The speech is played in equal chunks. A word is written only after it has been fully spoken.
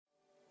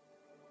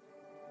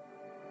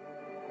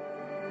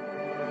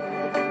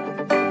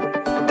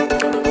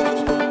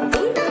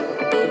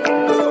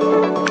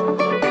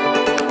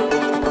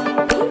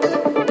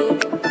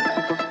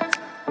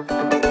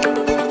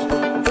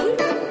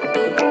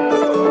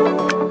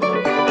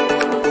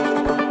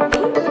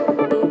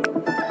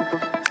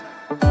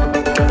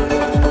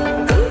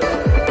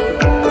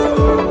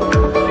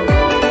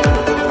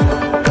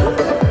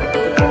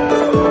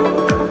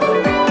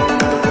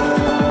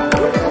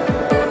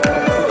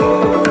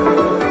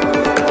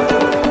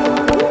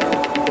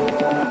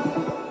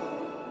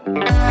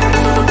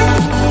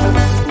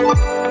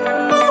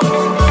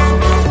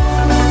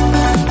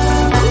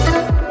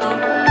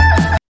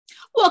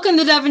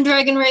Seven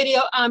Dragon Radio.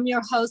 I'm your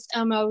host,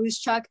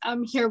 M.L.Ruscsak.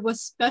 I'm here with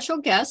special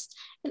guest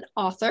and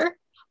author,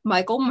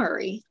 Michael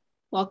Murray.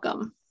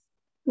 Welcome.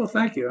 Well,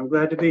 thank you. I'm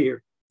glad to be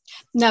here.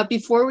 Now,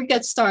 before we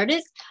get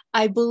started,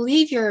 I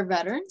believe you're a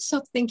veteran,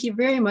 so thank you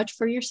very much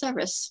for your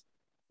service.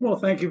 Well,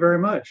 thank you very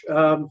much.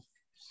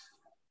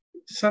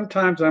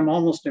 Sometimes I'm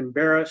almost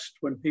embarrassed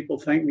when people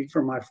thank me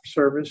for my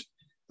service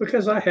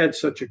because I had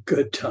such a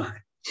good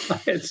time. I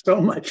had so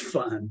much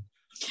fun.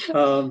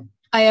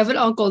 I have an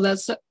uncle that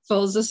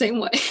feels the same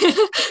way.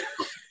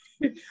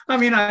 I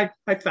mean, I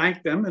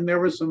thanked them, and there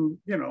was some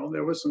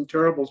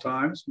terrible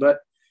times, but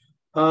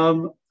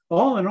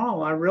all in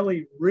all, I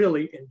really,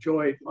 really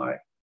enjoyed my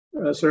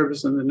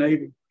service in the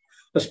Navy,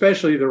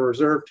 especially the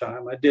reserve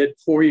time. I did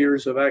 4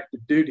 years of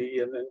active duty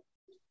and then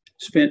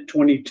spent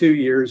 22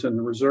 years in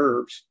the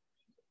reserves.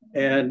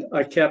 And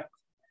I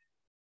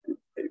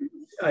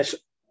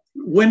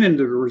went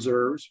into the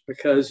reserves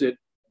because it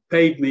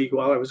paid me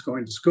while I was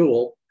going to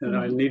school and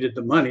I needed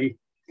the money.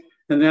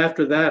 And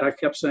after that, I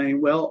kept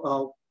saying, well,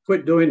 I'll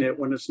quit doing it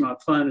when it's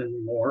not fun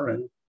anymore.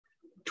 And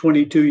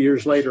 22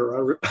 years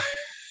later,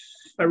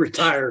 I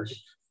retired.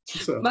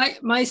 So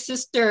my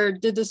sister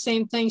did the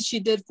same thing.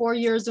 She did 4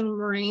 years in the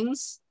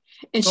Marines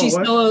and she's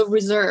still a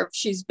reserve.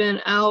 She's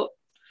been out,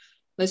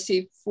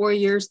 4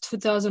 years,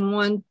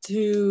 2001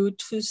 to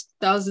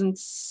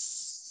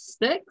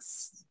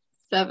 2006,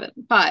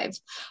 5.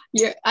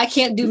 I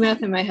can't do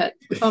math in my head.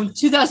 From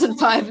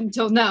 2005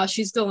 until now,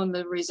 she's still in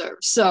the reserve.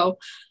 So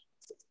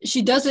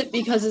she does it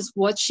because it's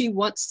what she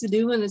wants to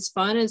do and it's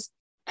fun. It's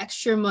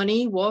extra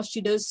money while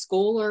she does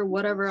school or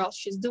whatever else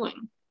she's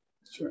doing.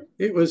 Sure.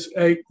 It was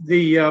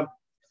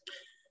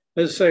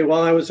let's say,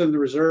 while I was in the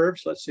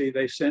reserves,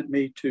 they sent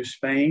me to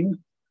Spain.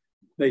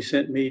 They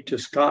sent me to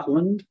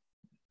Scotland.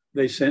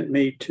 They sent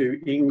me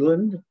to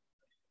England.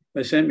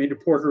 They sent me to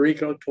Puerto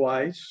Rico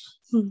twice.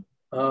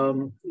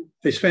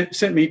 They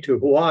sent me to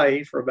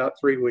Hawaii for about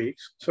 3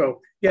 weeks. So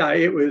yeah,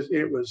 it was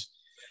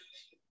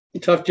a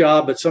tough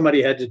job, but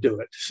somebody had to do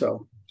it.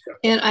 So yeah.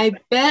 And I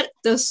bet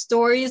the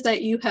stories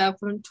that you have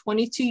from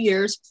 22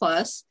 years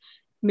plus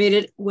made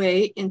it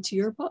way into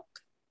your book.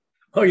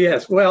 Oh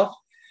yes. Well,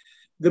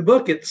 the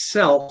book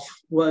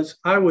itself when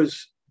I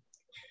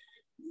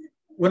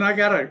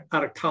got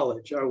out of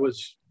college, I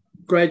was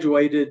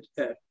graduated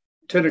at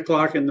 10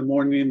 o'clock in the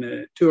morning,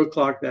 and at 2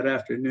 o'clock that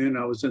afternoon,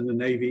 I was in the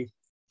Navy.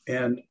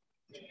 And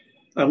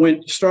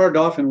I started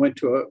off and went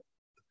to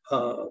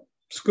a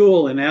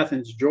school in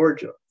Athens,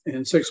 Georgia.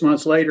 And 6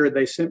 months later,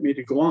 they sent me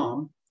to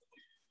Guam.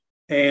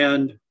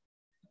 And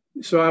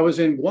so I was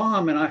in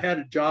Guam and I had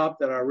a job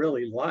that I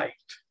really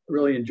liked,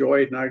 really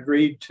enjoyed. And I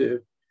agreed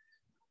to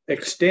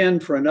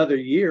extend for another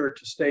year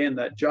to stay in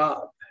that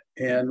job,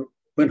 and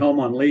went home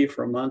on leave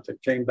for a month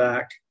and came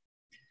back.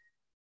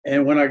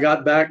 And when I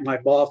got back, my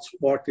boss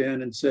walked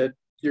in and said,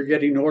 "You're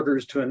getting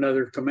orders to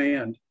another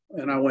command."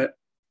 And I went,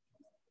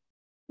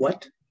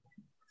 "What?"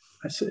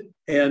 I said,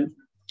 and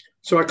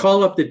so I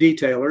called up the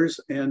detailers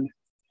and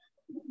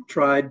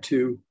tried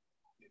to,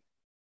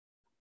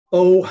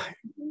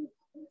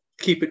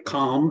 keep it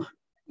calm.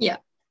 Yeah.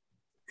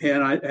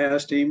 And I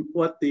asked him,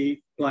 "What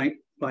the blank,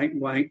 blank,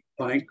 blank,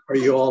 blank are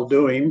you all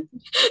doing?"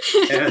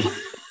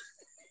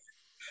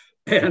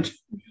 And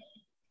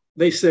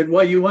they said,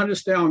 "Well, you wanted to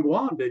stay on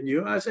Guam, didn't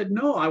you?" I said,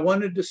 "No, I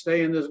wanted to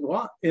stay in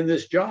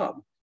this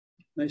job."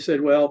 They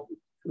said, "Well,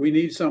 we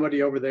need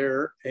somebody over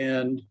there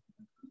and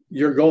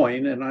you're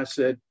going." And I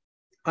said,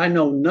 "I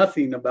know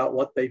nothing about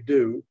what they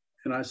do."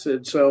 And I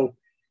said, "So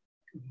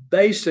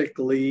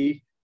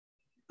basically,"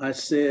 I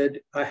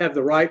said, "I have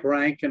the right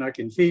rank and I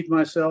can feed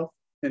myself."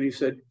 And he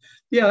said,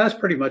 "Yeah, that's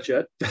pretty much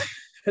it."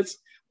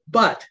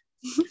 But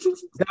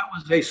that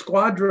was a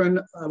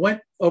squadron. I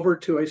went over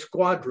to a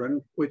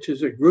squadron, which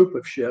is a group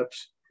of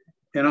ships,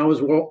 and I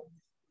was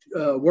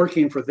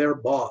working for their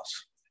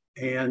boss.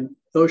 And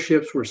those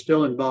ships were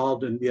still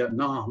involved in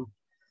Vietnam.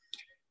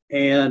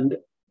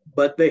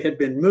 But they had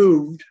been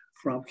moved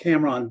from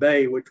Cam Ranh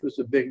Bay, which was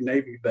a big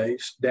Navy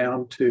base,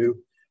 down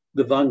to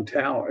the Vung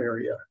Tau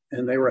area,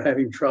 and they were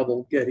having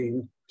trouble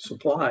getting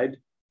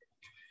supplied.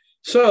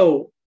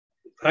 So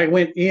I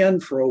went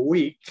in for a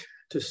week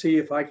to see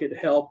if I could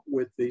help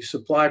with the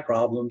supply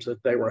problems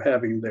that they were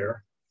having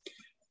there.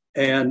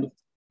 And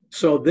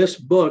so this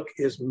book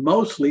is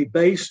mostly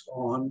based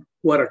on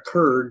what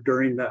occurred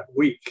during that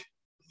week.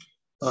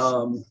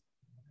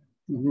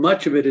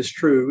 Much of it is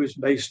true, is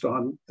based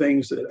on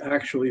things that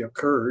actually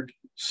occurred.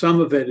 Some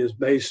of it is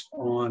based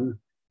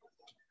on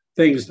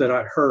things that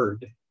I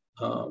heard,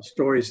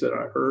 stories that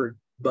I heard.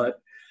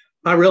 But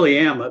I really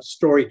am a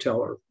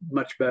storyteller,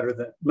 much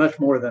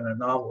more than a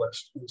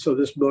novelist. And so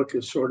this book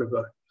is sort of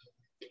a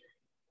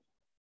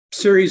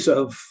series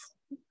of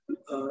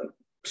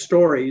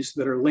stories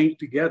that are linked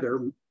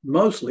together,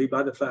 mostly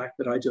by the fact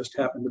that I just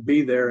happened to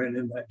be there and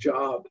in that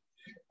job.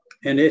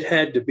 And it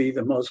had to be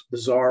the most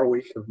bizarre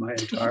week of my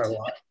entire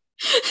life.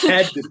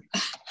 Had to.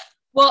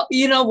 Well,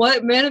 you know what?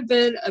 It may have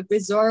been a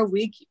bizarre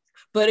week,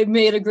 but it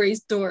made a great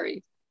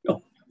story.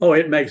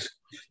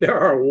 There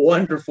are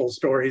wonderful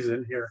stories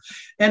in here.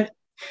 And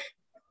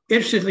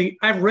interestingly,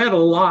 I've read a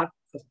lot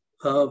of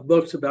of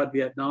books about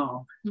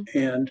Vietnam,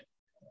 and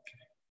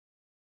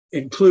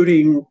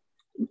including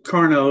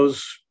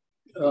Carnot's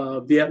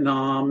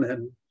Vietnam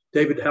and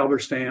David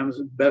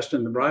Halberstam's Best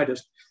and the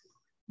Brightest.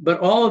 But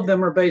all of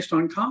them are based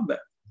on combat.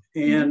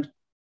 And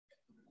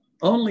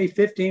only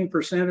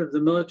 15% of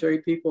the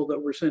military people that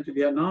were sent to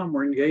Vietnam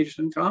were engaged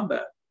in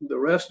combat. The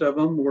rest of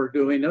them were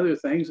doing other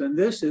things. And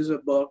this is a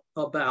book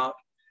about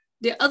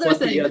the other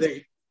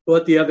things.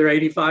 What the other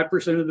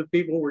 85% of the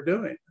people were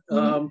doing.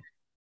 And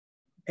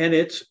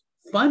it's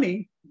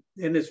funny,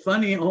 and it's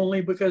funny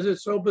only because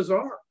it's so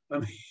bizarre. I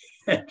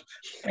mean,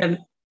 and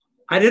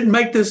I didn't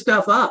make this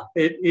stuff up.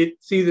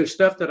 It's either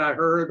stuff that I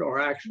heard or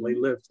actually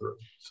lived through.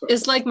 So.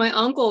 It's like my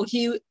uncle,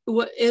 he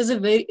is a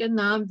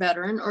Vietnam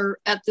veteran, or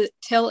at the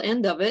tail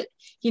end of it.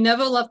 He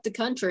never left the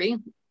country,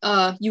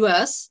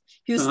 U.S.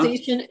 He was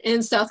stationed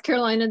in South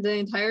Carolina the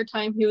entire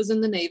time he was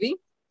in the Navy.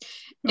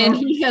 And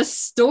he has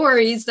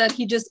stories that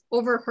he just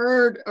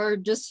overheard, or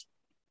just,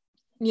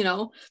 you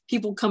know,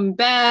 people come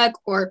back,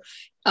 or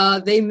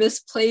they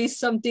misplaced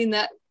something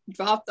that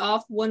dropped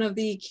off one of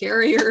the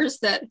carriers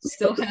that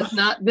still has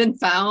not been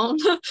found.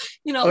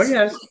 You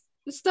know,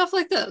 stuff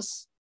like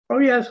this. Oh,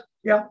 yes.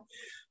 Yeah.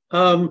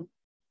 And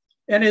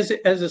as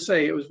I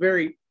say, it was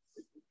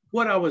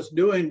what I was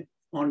doing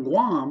on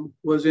Guam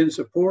was in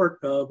support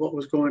of what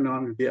was going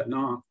on in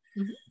Vietnam.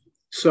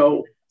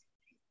 So,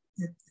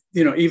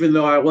 you know, even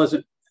though I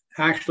wasn't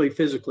actually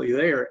physically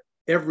there,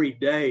 every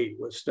day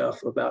was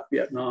stuff about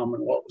Vietnam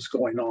and what was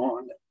going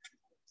on,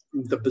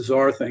 the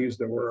bizarre things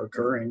that were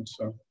occurring.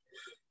 So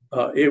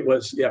it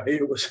was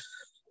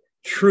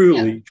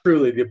truly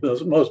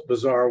the most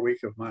bizarre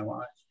week of my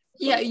life.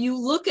 Yeah, you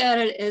look at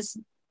it as,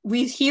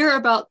 we hear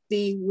about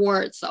the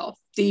war itself,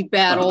 the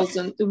battles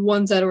and the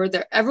ones that were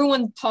there.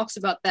 Everyone talks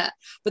about that,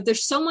 but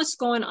there's so much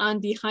going on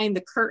behind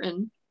the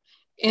curtain.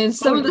 And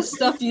some of the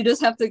stuff you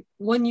just have to,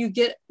 when you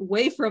get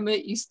away from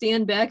it, you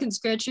stand back and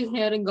scratch your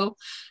head and go,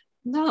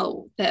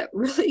 no, that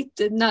really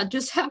did not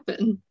just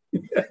happen.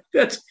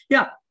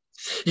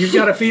 You've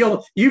got to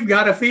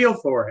feel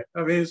for it.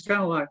 I mean, it's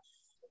kind of like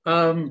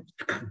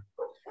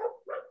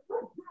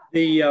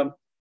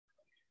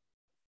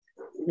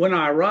when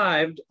I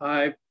arrived,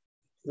 I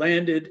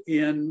landed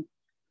in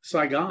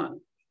Saigon,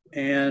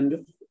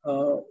 and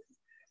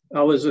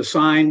I was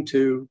assigned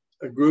to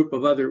a group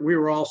of we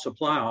were all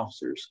supply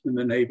officers in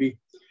the Navy.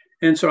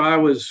 And so I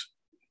was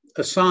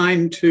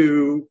assigned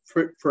to,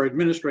 for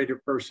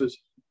administrative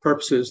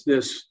purposes,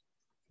 this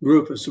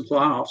group of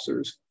supply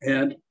officers.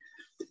 And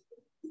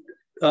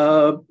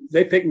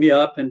they picked me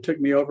up and took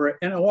me over,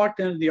 and I walked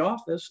into the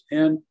office,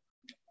 and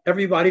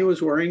everybody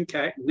was wearing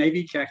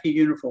Navy khaki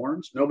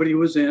uniforms. Nobody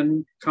was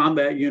in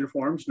combat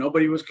uniforms.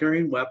 Nobody was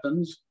carrying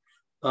weapons.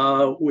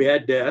 We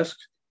had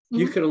desks.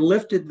 You could have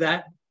lifted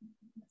that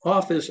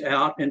office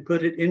out and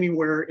put it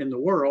anywhere in the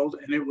world,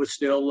 and it would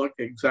still look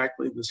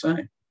exactly the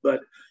same.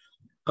 But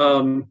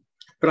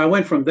I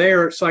went from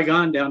there,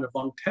 Saigon, down to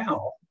Vung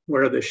Tau,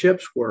 where the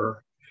ships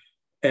were,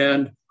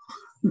 and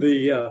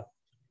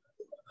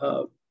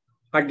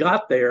I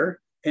got there,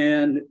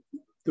 and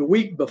the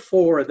week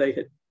before they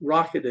had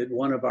rocketed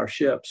one of our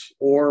ships,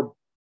 or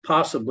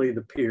possibly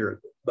the pier,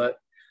 but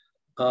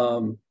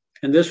and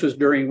this was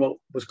during what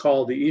was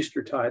called the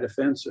Eastertide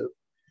Offensive.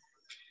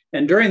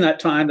 And during that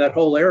time, that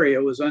whole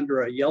area was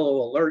under a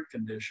yellow alert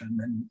condition.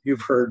 And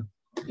you've heard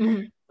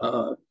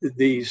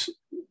these.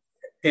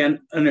 And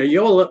in a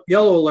yellow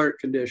alert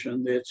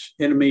condition, it's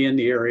enemy in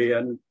the area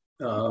and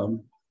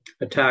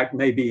attack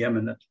may be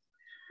imminent.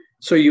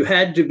 So you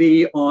had to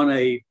be on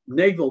a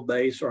naval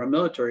base or a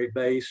military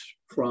base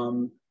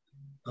from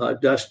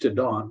dusk to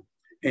dawn.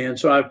 And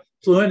so I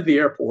flew into the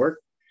airport,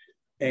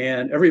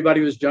 and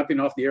everybody was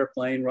jumping off the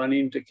airplane,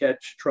 running to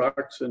catch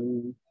trucks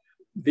and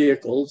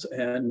vehicles,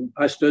 and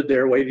I stood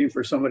there waiting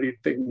for somebody to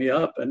pick me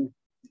up, and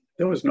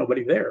there was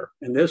nobody there.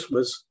 And this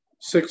was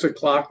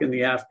 6:00 in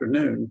the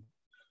afternoon,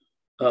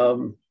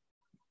 and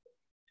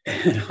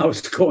I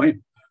was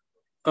going,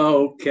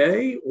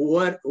 okay,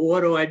 what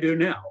do I do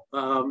now?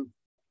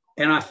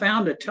 And I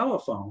found a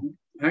telephone,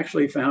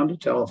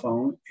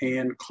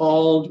 and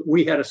called.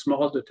 We had a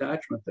small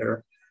detachment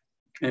there,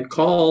 and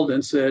called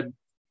and said,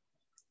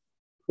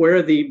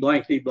 where the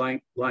blankety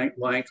blank blank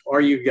blank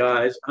are you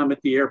guys? I'm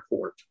at the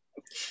airport.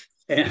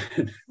 And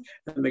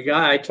the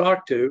guy I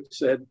talked to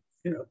said,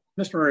 you know,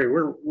 Mr. Murray,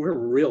 we're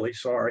really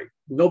sorry.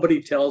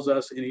 Nobody tells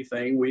us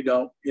anything. We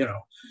don't, you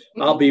know,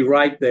 I'll be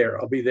right there.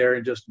 I'll be there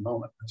in just a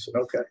moment. I said,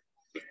 okay.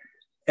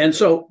 And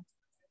so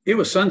it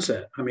was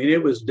sunset. I mean,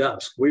 it was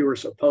dusk. We were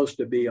supposed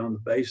to be on the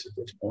base at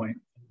this point.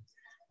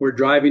 We're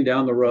driving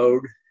down the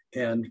road,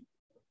 and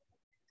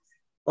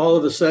all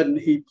of a sudden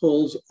he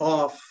pulls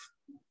off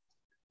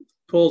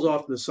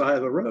the side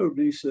of the road,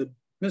 and he said,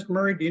 Mr.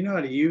 Murray, do you know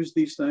how to use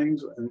these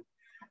things? And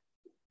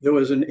there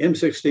was an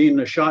M16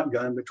 and a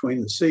shotgun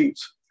between the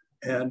seats.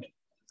 And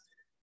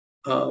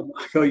I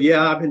go,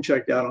 yeah, I've been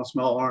checked out on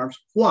small arms.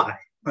 Why?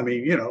 I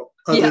mean, you know,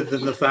 other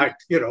than the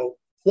fact, you know,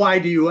 why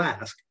do you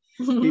ask?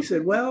 He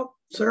said, well,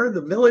 sir,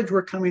 the village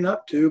we're coming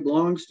up to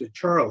belongs to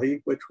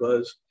Charlie, which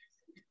was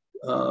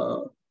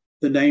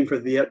the name for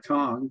Viet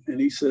Cong. And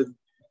he said,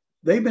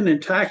 they've been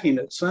attacking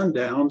at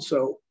sundown,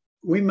 so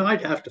we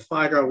might have to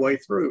fight our way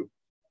through.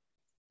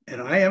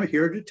 And I am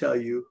here to tell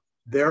you,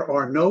 there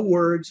are no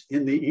words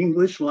in the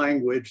English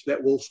language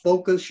that will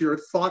focus your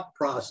thought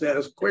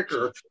process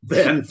quicker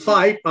than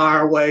fight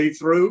our way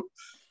through.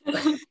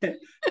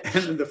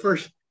 And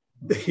the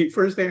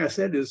first thing I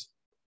said is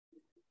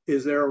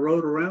there a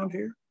road around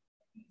here?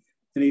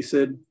 And he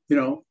said,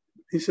 no,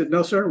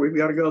 sir, we've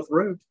got to go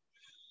through.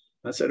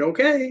 I said,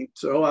 okay.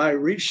 So I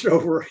reached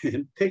over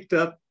and picked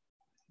up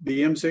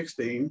the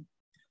M16,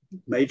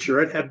 made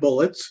sure it had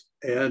bullets,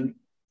 and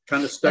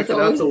kind of stuck it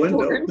out the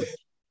window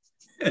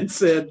and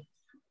said,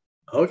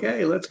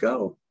 okay, let's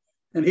go.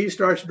 And he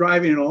starts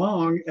driving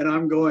along, and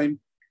I'm going,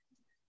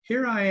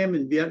 here I am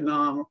in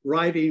Vietnam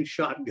riding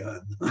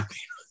shotgun. I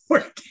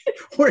mean,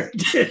 where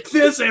did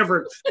this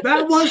ever?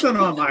 That wasn't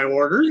on my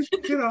orders,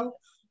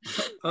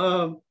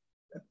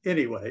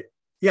 Anyway,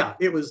 yeah,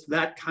 it was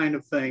that kind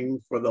of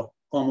thing for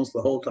almost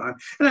the whole time.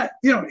 And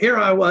here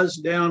I was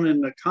down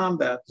in the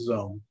combat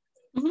zone,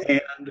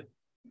 and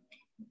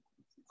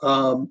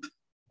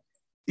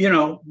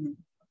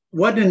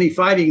wasn't any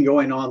fighting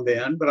going on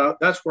then, but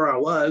that's where I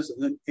was.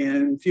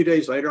 And a few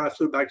days later, I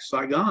flew back to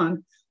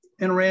Saigon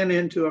and ran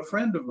into a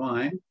friend of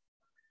mine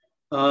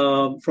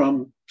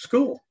from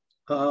school.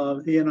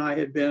 He and I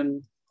had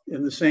been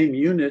in the same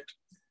unit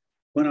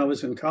when I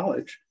was in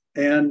college.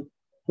 And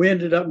we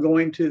ended up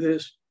going to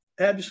this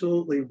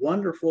absolutely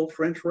wonderful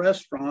French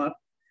restaurant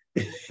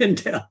in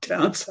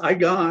downtown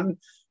Saigon,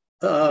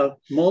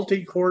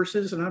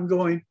 multi-courses. And I'm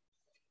going,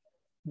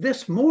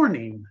 this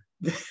morning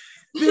and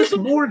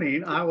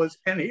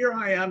here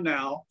I am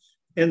now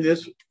in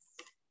this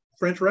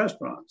French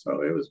restaurant.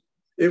 So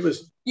it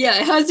was. Yeah,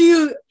 it has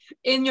you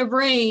in your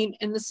brain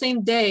in the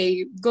same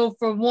day go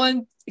from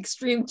one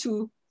extreme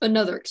to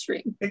another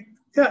extreme.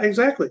 Yeah,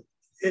 exactly.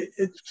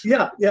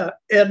 Yeah.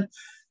 And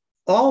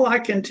all I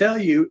can tell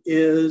you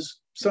is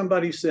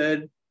somebody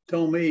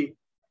told me,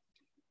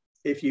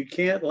 if you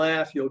can't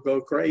laugh, you'll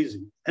go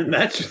crazy. And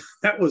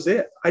that was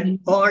it.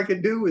 All I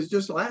could do was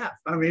just laugh.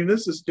 I mean,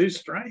 this is too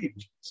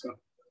strange. So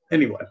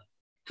anyway.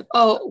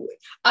 Oh,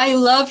 I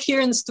love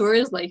hearing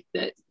stories like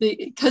that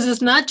because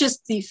it's not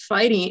just the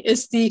fighting,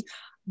 it's the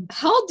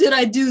how did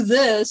I do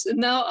this? And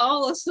now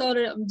all of a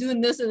sudden I'm doing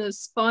this and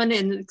it's fun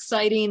and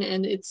exciting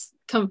and it's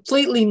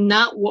completely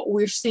not what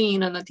we're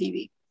seeing on the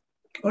TV.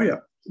 Oh, yeah.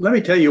 Let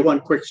me tell you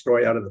one quick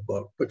story out of the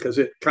book because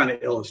it kind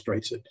of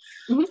illustrates it.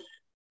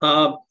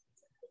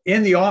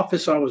 In the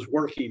office I was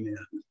working in,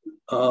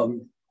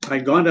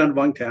 I'd gone down to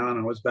Bungtown and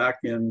I was back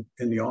in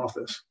the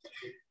office.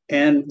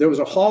 And there was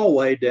a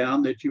hallway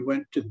down that you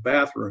went to the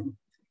bathroom,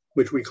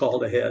 which we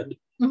called a head.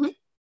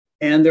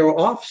 And there were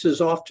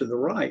offices off to the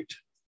right.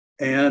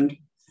 And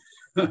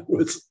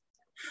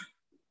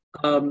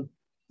and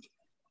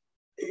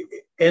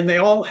they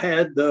all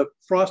had the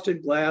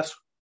frosted glass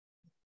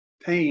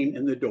pane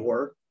in the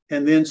door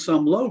and then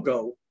some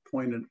logo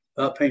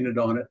painted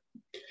on it.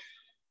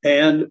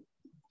 And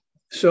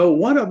so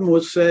one of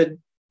them said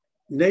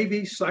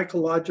Navy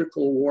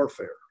Psychological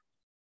Warfare.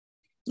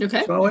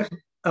 Okay. So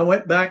I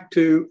went back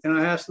and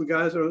I asked the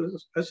guys,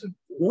 I said,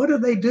 what do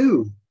they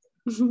do?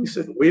 He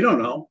said, we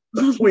don't know.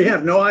 We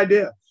have no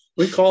idea.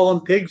 We call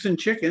them pigs and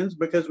chickens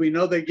because we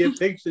know they give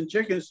pigs and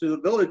chickens to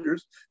the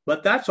villagers,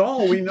 but that's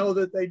all we know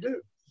that they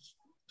do.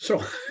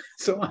 So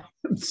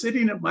I'm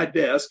sitting at my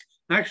desk,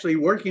 actually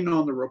working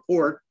on the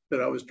report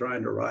that I was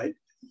trying to write.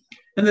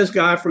 And this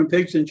guy from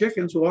Pigs and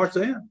Chickens walks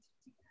in.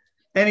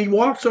 And he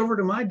walks over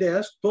to my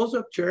desk, pulls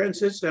up a chair and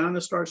sits down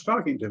and starts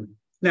talking to me.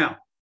 Now,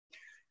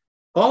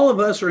 all of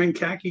us are in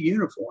khaki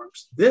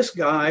uniforms. This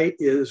guy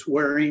is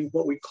wearing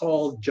what we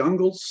call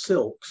jungle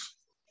silks,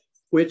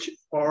 which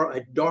are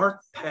a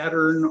dark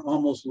pattern,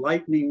 almost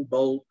lightning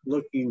bolt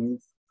looking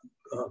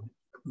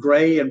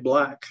gray and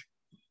black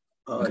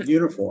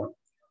uniform.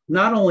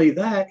 Not only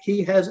that,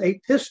 he has a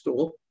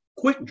pistol,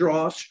 quick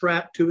draw,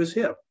 strapped to his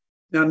hip.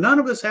 Now, none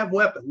of us have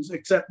weapons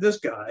except this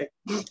guy,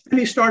 and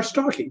he starts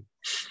talking.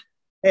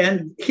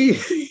 And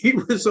he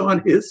was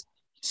on his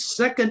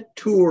second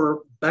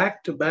tour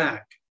back to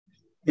back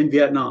in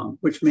Vietnam,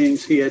 which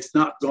means he had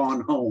not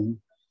gone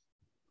home.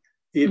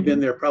 He had been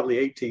there probably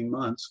 18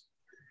 months.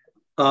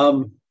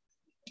 And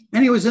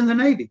he was in the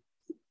Navy.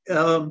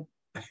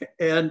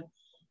 And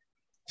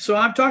so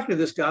I'm talking to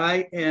this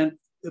guy, and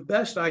the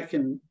best I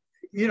can,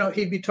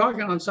 he'd be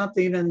talking on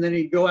something and then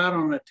he'd go out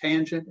on a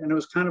tangent, and it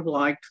was kind of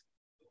like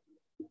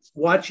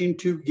watching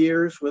two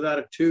gears without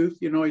a tooth.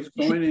 He's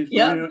going and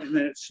going, and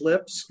then it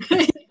slips.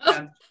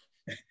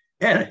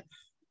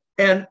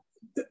 and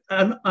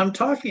I'm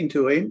talking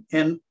to him,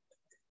 and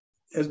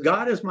as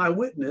God is my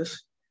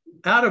witness,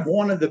 out of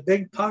one of the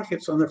big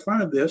pockets on the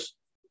front of this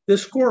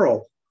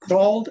squirrel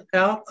crawled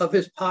out of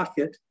his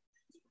pocket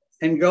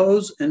and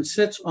goes and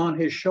sits on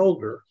his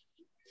shoulder.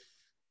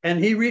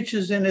 And he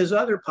reaches in his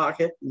other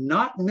pocket,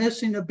 not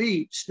missing a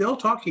beat, still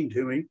talking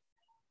to me,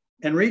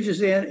 and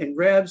reaches in and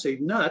grabs a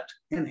nut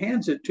and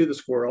hands it to the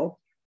squirrel.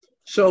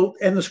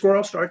 And the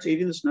squirrel starts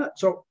eating this nut.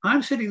 So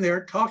I'm sitting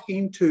there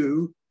talking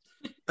to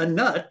a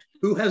nut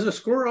who has a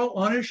squirrel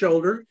on his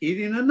shoulder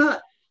eating a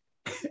nut.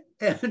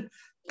 and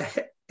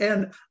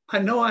and I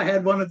know I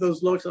had one of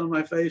those looks on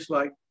my face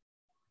like,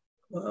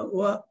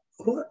 what?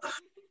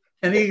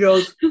 And he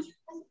goes,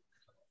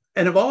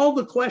 and of all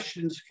the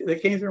questions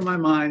that came through my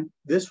mind,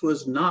 this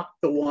was not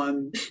the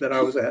one that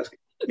I was asking.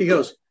 He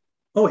goes,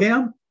 oh,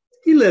 him?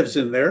 He lives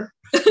in there.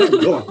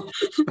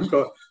 I'm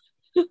going,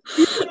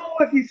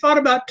 if you thought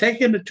about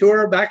taking a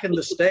tour back in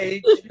the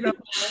States,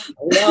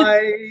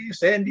 Hawaii,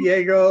 San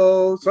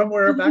Diego,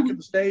 somewhere back in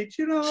the States,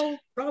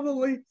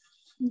 probably.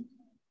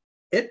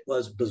 It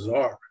was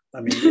bizarre.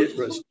 I mean, it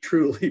was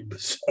truly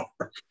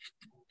bizarre.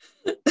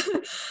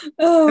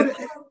 Oh.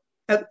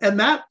 And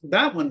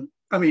that one,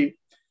 I mean,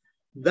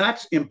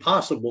 that's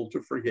impossible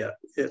to forget.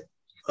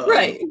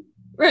 Right.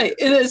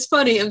 And it's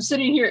funny. I'm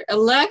sitting here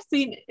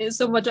laughing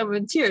so much I'm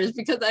in tears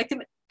because I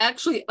can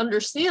actually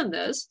understand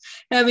this,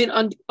 having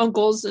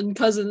uncles and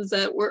cousins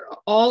that were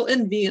all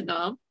in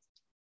Vietnam.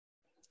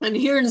 And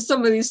hearing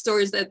some of these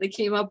stories that they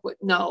came up with,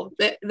 no,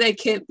 they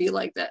can't be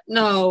like that.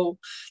 No,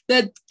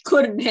 that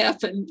couldn't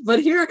happen.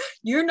 But here,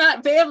 you're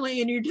not family,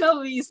 and you're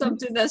telling me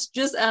something that's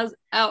just as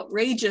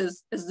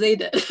outrageous as they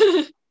did.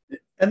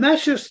 And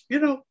that's just,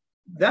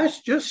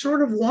 that's just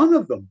sort of one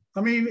of them.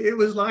 I mean, it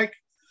was like,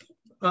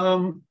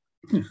 I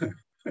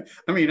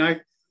mean,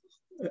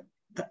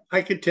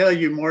 I could tell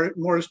you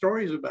more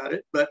stories about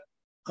it, but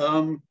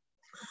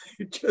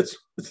it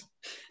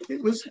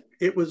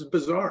was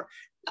bizarre.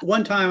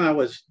 One time I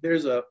went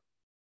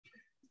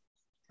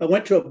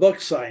to a book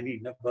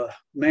signing of a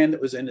man that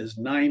was in his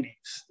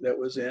 90s that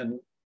was in,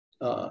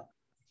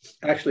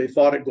 actually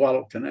fought at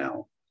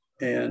Guadalcanal,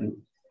 and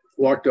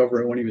walked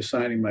over when he was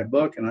signing my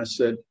book. And I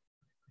said,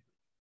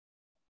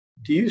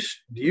 do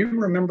you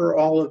remember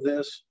all of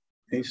this?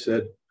 He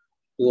said,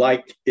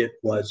 like it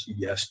was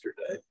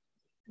yesterday.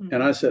 Mm-hmm.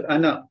 And I said, I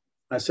know.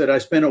 I said, I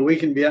spent a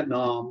week in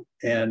Vietnam,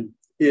 and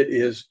it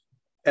is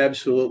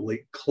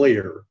absolutely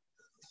clear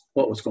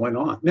what was going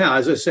on. Now,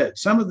 as I said,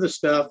 some of the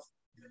stuff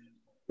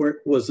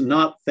was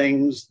not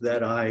things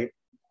that I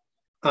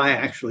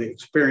actually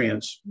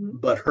experienced,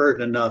 but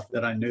heard enough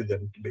that I knew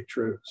them to be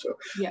true. So,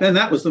 and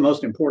that was the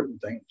most important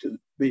thing to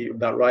me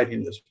about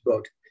writing this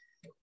book.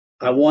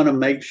 I want to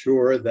make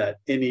sure that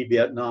any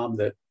Vietnam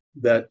that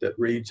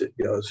reads it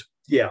goes,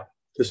 yeah,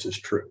 this is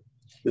true.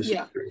 This is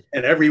true.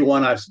 And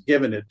everyone I've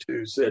given it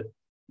to said,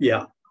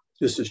 yeah,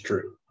 this is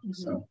true. Mm-hmm.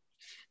 So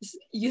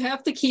you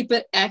have to keep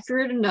it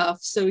accurate enough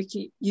so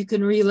you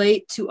can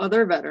relate to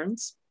other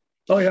veterans.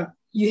 Oh, yeah.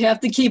 You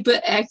have to keep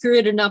it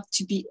accurate enough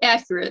to be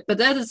accurate,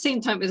 but at the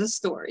same time, it's a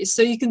story.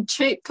 So you can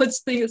put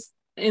things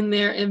in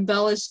there,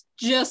 embellish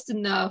just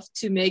enough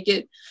to make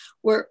it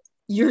where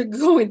you're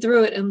going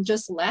through it and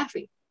just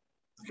laughing.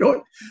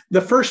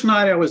 The first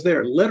night I was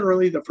there,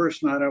 literally the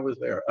first night I was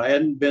there, I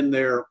hadn't been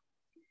there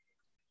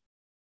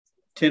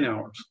 10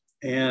 hours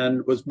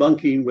and was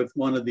bunking with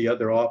one of the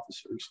other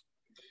officers.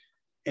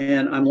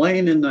 And I'm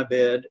laying in my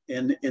bed,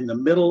 and in the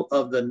middle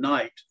of the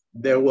night,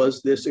 there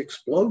was this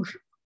explosion.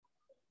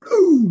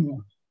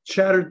 Boom!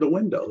 Shattered the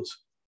windows.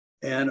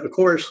 And of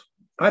course,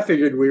 I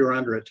figured we were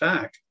under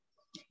attack.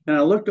 And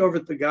I looked over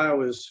at the guy I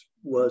was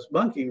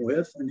bunking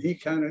with, and he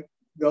kind of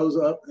goes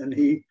up and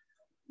he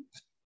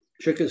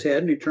shook his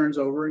head and he turns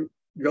over and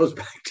goes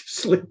back to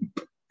sleep.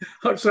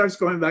 Starts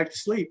going back to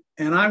sleep.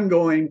 And I'm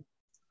going,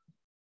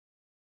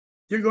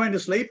 you're going to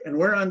sleep and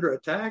we're under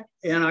attack?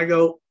 And I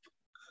go,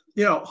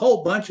 a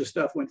whole bunch of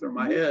stuff went through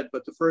my head,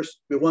 but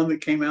the one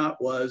that came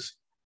out was,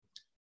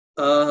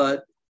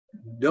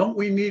 don't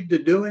we need to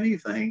do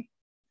anything?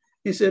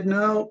 He said,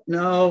 no.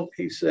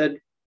 He said,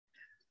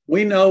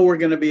 we know we're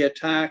going to be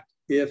attacked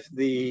if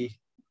the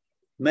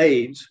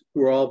maids,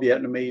 who are all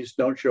Vietnamese,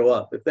 don't show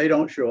up. If they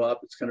don't show up,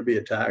 it's going to be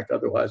attacked.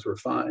 Otherwise, we're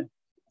fine.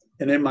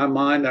 And in my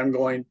mind, I'm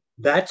going,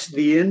 that's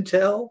the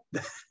intel?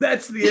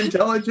 That's the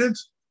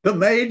intelligence? The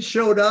maids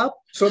showed up,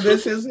 so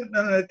this isn't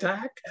an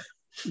attack?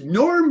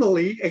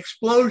 Normally,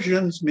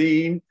 explosions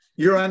mean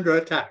you're under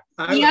attack.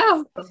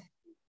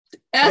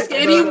 Ask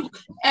anyone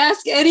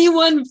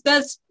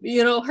that's,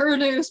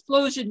 heard an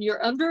explosion,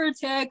 you're under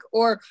attack,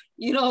 or,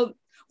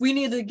 we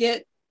need to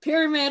get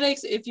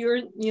paramedics. If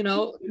you're,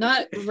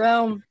 not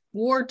around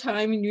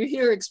wartime and you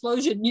hear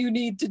explosion, you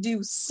need to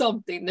do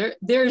something.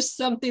 There's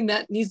something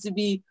that needs to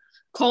be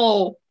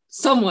call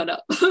someone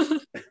up.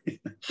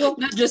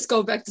 Not just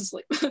go back to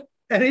sleep.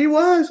 And he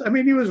was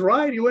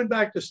right. He went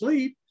back to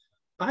sleep.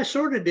 I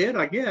sort of did,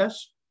 I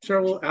guess,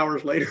 several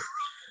hours later.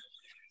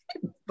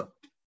 but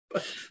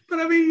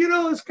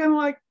it's kind of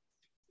like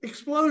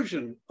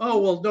explosion.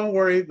 Oh, well, don't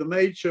worry. The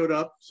maid showed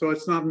up, so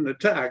it's not an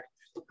attack.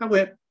 I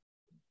went,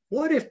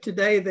 what if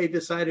today they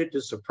decided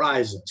to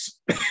surprise us?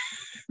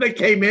 They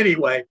came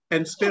anyway,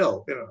 and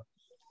still,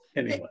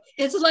 anyway.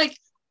 It's like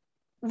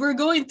we're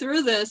going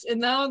through this, and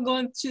now I'm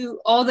going to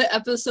all the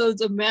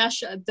episodes of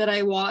MASH that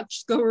I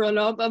watched go run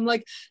up. I'm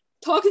like,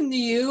 talking to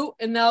you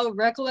and now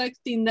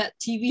recollecting that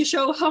TV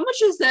show, how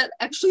much is that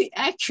actually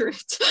accurate?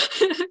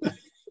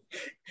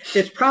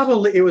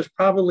 it was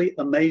probably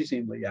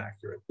amazingly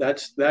accurate.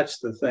 That's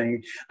the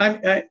thing.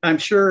 I'm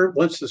sure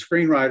once the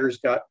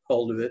screenwriters got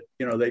hold of it,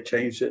 they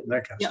changed it and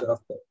that kind of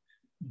stuff.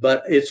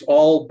 But it's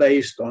all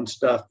based on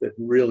stuff that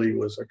really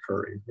was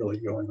occurring, really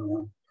going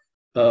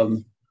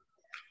on.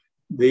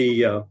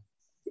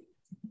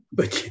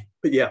 But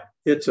yeah,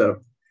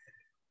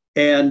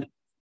 and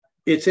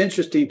it's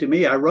interesting to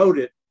me. I wrote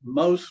it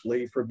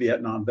mostly for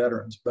Vietnam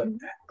veterans, but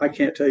I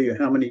can't tell you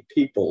how many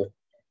people,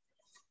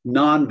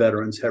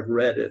 non-veterans, have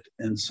read it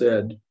and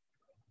said,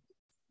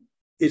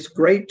 it's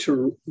great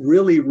to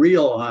really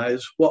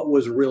realize what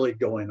was really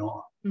going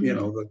on,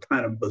 the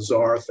kind of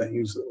bizarre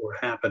things that were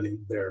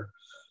happening there.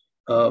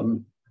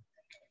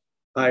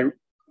 I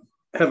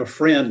have a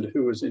friend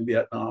who was in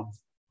Vietnam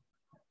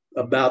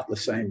about the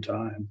same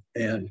time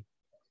and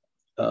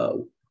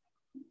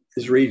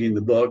is reading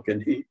the book,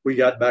 and we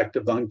got back to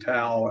Vung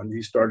Tau and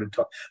he started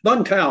talking.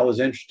 Vung Tau was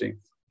interesting,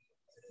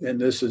 and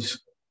this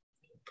is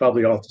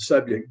probably off the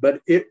subject,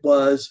 but it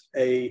was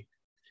a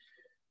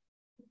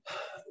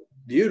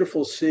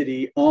beautiful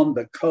city on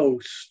the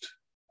coast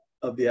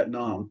of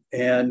Vietnam.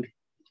 And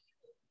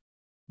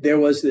there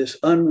was this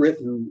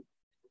unwritten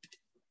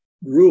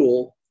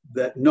rule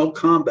that no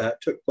combat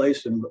took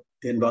place in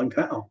Vung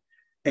Tau.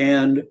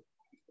 And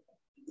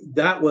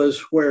that was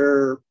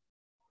where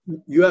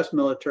U.S.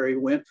 military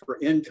went for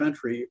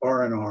in-country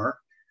R&R.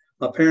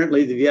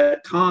 Apparently the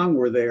Viet Cong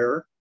were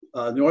there,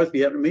 North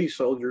Vietnamese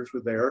soldiers were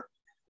there,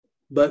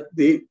 but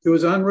it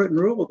was an unwritten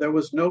rule. There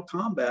was no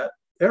combat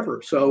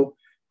ever. So,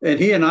 and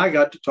he and I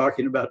got to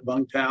talking about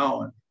Vung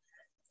Tau and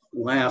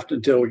laughed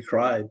until we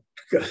cried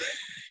because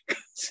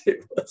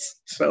it was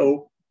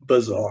so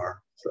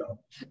bizarre. So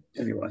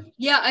anyway.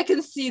 Yeah, I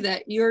can see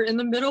that. You're in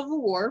the middle of a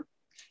war.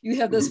 You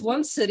have this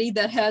one city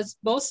that has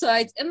both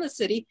sides in the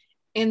city,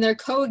 and they're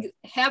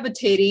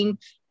cohabitating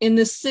in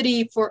the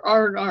city for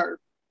R&R.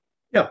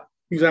 Yeah,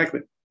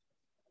 exactly.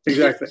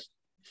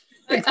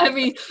 I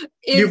mean,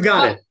 you've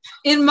got it.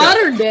 In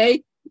modern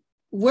day,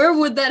 where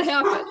would that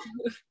happen?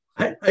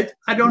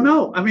 I don't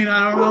know. I mean,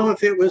 I don't know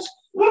if it was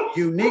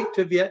unique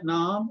to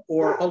Vietnam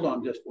or, hold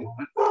on just a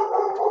moment.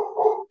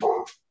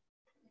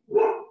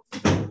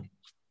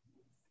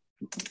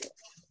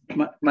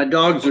 My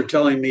dogs are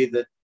telling me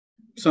that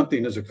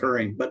something is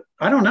occurring, but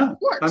I don't know.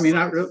 I mean,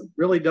 I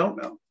really don't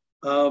know.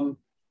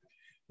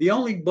 The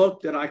only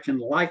book that I can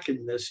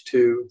liken this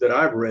to that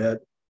I've read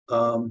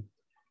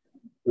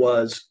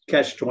was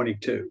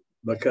Catch-22,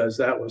 because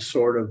that was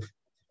sort of,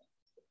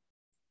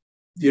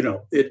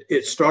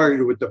 it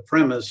started with the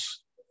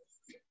premise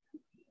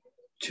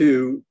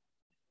to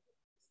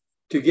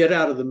get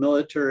out of the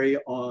military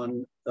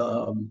on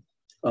a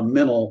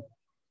mental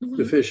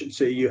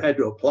deficiency. You had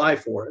to apply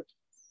for it.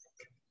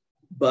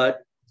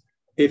 But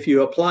if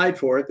you applied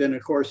for it, then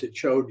of course it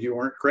showed you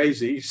weren't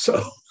crazy.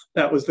 So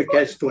that was the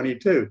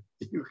Catch-22.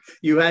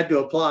 You had to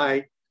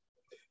apply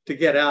to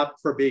get out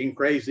for being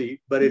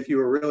crazy. But if you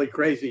were really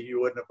crazy,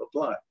 you wouldn't have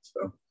applied.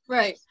 So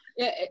right.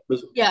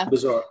 Yeah.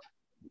 Bizarre.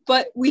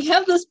 But we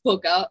have this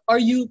book out. Are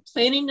you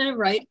planning to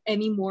write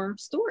any more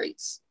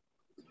stories?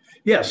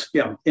 Yes.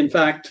 Yeah. In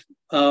fact,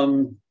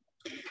 I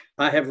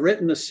have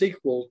written a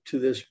sequel to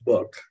this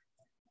book,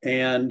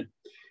 and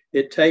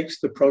it takes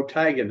the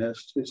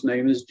protagonist, whose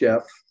name is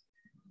Jeff.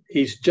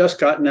 He's just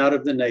gotten out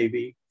of the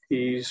Navy.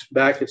 He's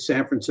back at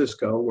San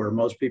Francisco, where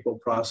most people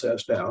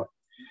processed out.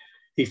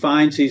 He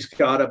finds he's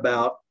got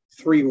about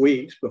 3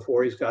 weeks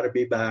before he's got to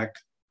be back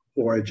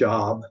for a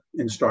job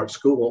and start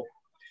school.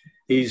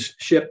 He's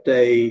shipped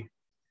a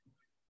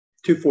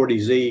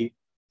 240Z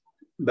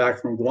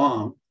back from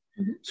Guam.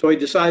 So he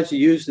decides to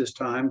use this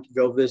time to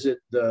go visit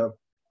the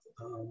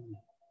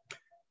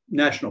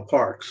national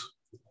parks.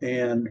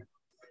 And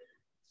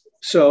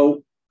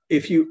so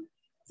if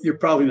you're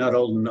probably not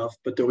old enough,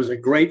 but there was a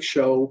great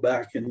show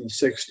back in the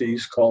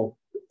 60s called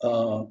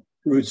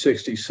Route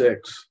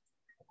 66.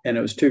 And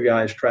it was 2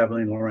 guys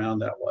traveling around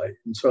that way.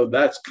 And so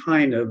that's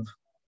kind of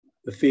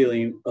the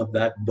feeling of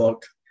that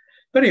book.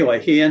 But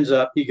anyway, he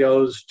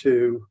goes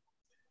to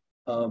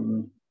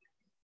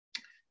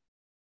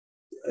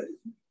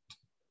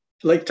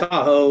Lake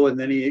Tahoe, and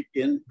then he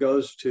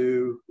goes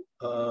to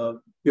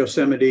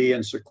Yosemite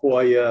and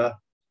Sequoia,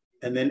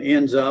 and then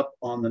ends up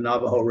on the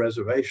Navajo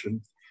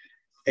reservation.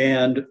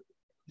 And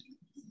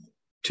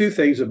 2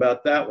 things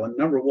about that one.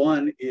 Number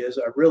one is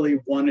I really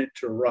wanted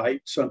to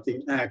write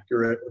something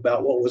accurate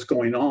about what was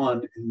going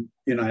on in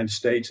the United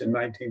States in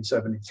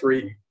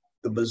 1973,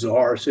 the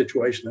bizarre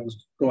situation that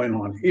was going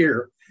on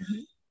here.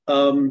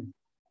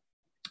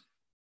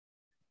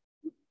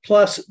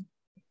 Plus,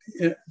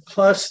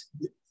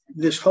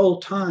 this whole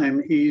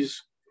time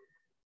he's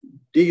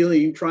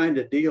trying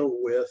to deal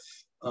with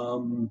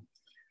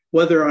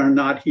whether or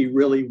not he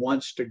really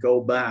wants to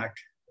go back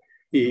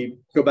and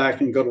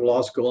go to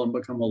law school and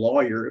become a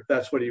lawyer, if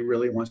that's what he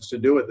really wants to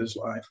do with his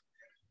life.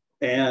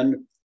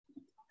 And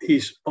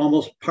he's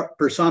almost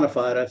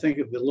personified, I think,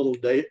 of the little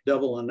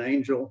devil and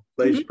angel,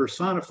 but he's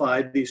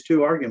personified these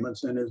 2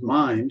 arguments in his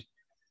mind.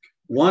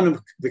 one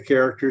of the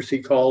characters he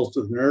calls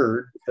the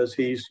nerd because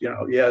he's,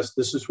 yes,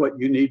 this is what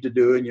you need to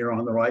do and you're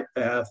on the right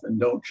path and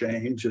don't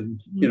change. And,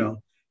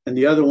 and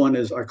the other one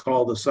is I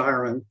call the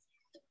siren,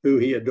 who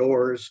he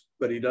adores,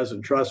 but he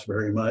doesn't trust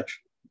very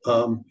much.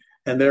 And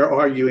they're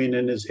arguing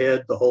in his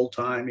head the whole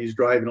time he's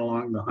driving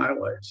along the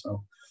highway.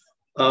 So,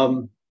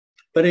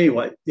 but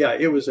anyway, yeah,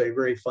 it was a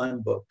very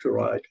fun book to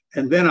write.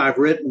 And then I've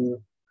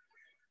written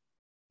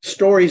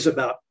stories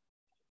about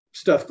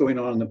stuff going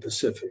on in the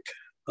Pacific.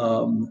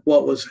 I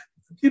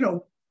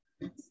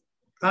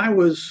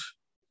was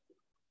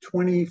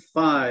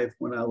 25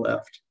 when I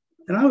left,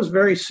 and I was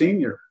very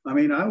senior. I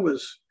mean, I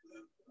was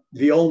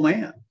the old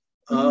man.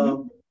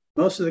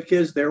 Most of the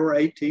kids there were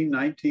 18,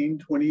 19,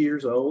 20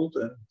 years old.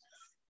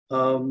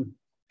 And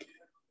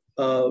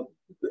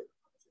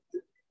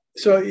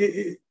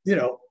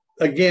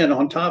again,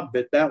 on top of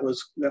it, that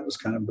was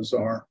kind of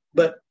bizarre.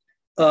 But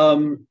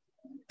so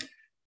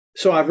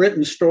I've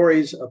written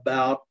stories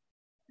about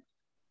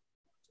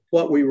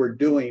what we were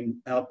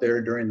doing out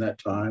there during that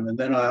time. And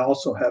then I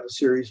also have a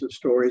series of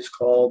stories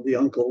called the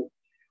Uncle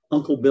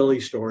Billy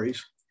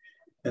stories.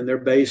 And they're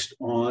based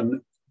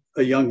on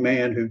a young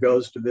man who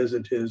goes to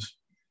visit his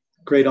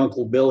great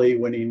Uncle Billy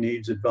when he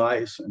needs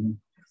advice. And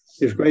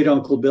his great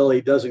Uncle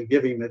Billy doesn't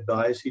give him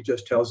advice. He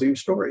just tells him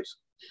stories.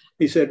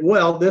 He said,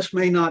 well, this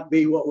may not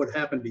be what would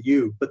happen to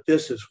you, but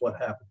this is what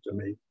happened to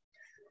me.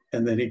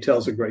 And then he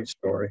tells a great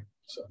story.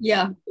 So.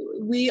 Yeah,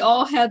 we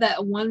all have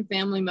that one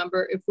family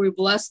member, if we're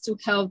blessed to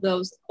have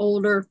those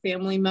older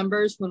family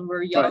members when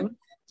we're young,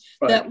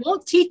 that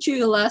won't teach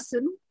you a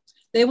lesson.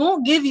 They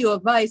won't give you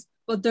advice,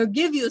 but they'll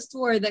give you a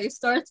story that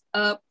starts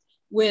up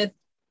with,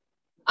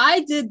 I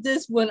did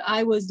this when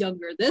I was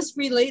younger. This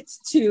relates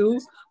to,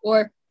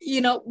 or,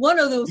 one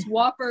of those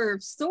whopper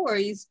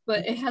stories,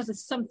 but it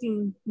has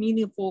something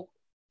meaningful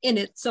in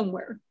it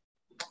somewhere.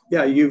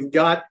 Yeah, you've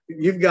got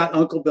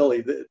Uncle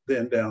Billy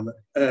then down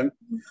there.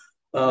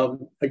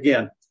 And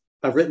again,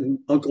 I've written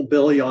Uncle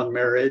Billy on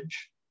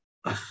marriage.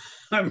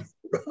 And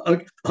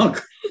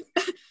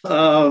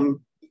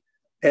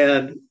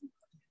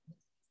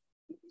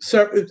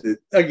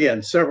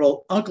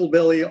several Uncle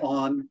Billy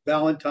on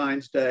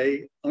Valentine's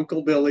Day,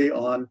 Uncle Billy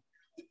on,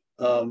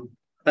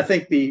 I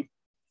think the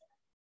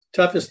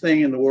toughest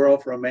thing in the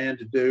world for a man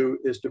to do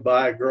is to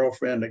buy a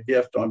girlfriend a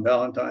gift on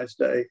Valentine's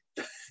Day.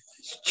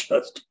 It's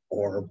just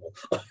horrible.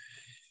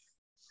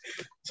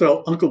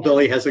 So Uncle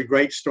Billy has a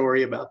great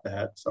story about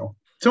that. So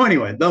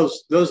anyway,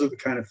 those are the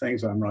kind of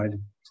things I'm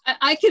writing.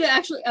 I could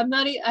actually, I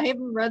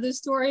haven't read the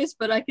stories,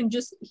 but I can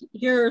just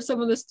hear some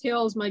of the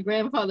tales my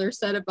grandfather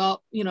said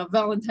about,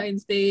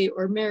 Valentine's Day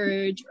or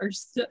marriage or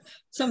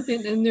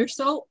something. And they're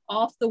so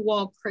off the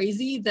wall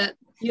crazy that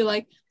you're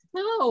like,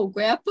 no,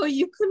 Grandpa,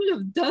 you couldn't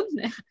have done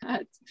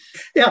that.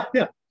 Yeah,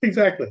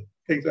 exactly.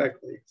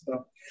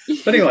 So,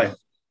 but anyway.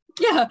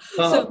 Yeah.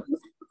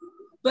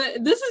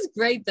 But this is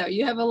great, though.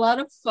 You have a lot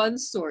of fun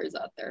stories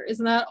out there. It's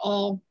not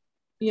all,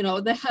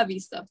 the heavy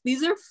stuff.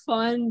 These are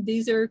fun.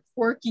 These are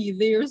quirky.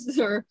 These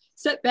are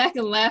sit back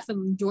and laugh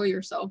and enjoy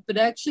yourself, but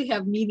actually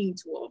have meaning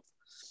to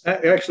them.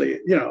 Actually,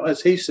 as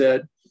he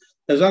said,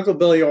 as Uncle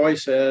Billy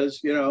always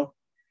says,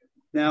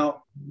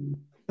 now,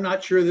 I'm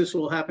not sure this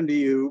will happen to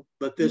you,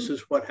 but this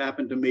is what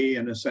happened to me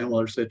in a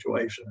similar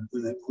situation.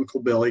 And then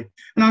Uncle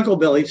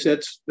Billy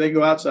sits, they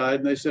go outside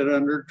and they sit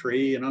under a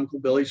tree and Uncle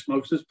Billy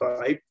smokes his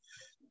pipe.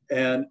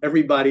 And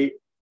everybody,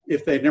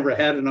 if they never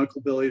had an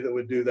Uncle Billy that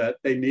would do that,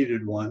 they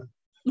needed one.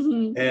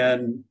 Mm-hmm.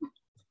 And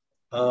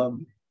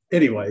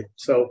anyway,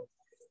 so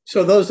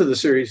those are the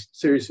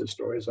series of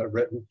stories I've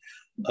written.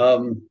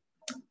 I've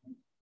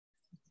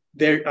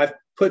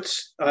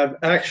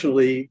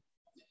actually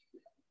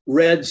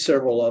read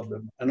several of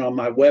them, and on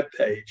my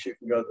webpage, you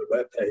can go to the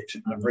webpage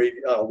and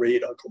I'll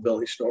read Uncle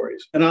Billy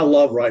stories, and I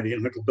love writing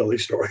Uncle Billy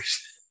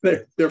stories.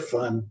 They're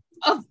fun.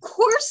 Of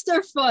course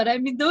they're fun. I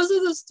mean, those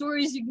are the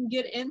stories you can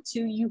get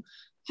into. You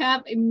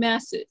have a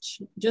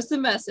message, just a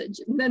message,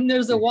 and then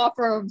there's a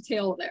whopper of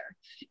tale there.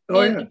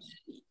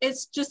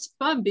 It's just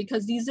fun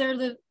because these are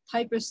the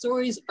type of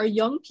stories our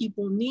young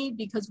people need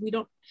because we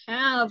don't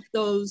have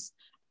those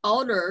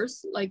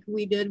elders like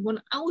we did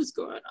when I was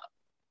growing up.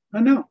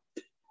 I know.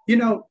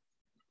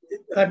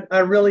 I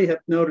really have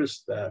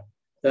noticed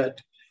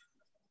that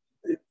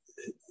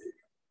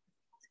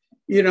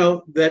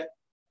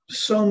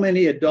so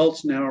many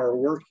adults now are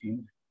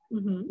working,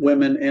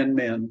 women and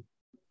men,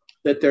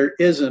 that there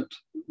isn't,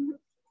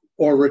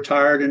 or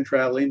retired and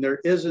traveling,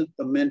 there isn't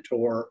the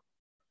mentor,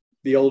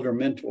 the older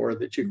mentor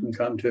that you can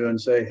come to and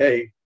say,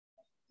 hey,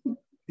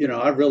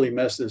 I really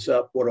messed this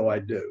up. What do I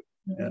do?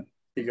 And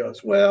he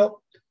goes,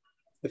 well,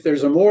 if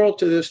there's a moral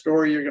to this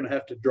story, you're going to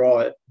have to draw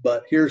it.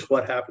 But here's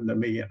what happened to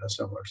me in a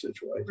similar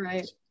situation.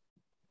 Right.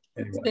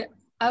 Anyway.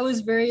 I was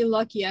very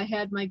lucky. I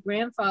had my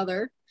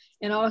grandfather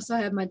and I also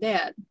had my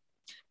dad.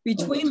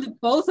 Between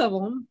both of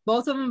them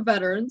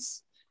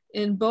veterans,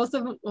 and both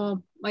of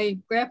them, my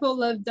grandpa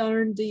lived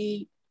during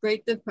the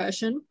Great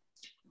Depression,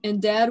 and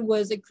Dad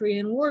was a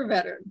Korean War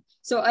veteran.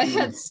 So I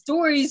had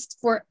stories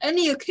for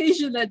any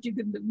occasion that you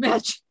could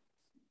imagine.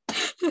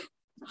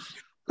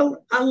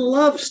 I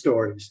love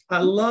stories. I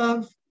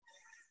love,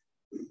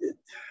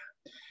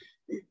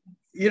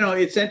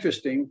 it's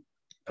interesting.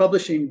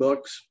 Publishing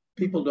books,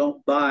 people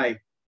don't buy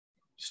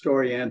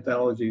story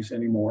anthologies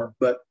anymore.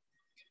 But,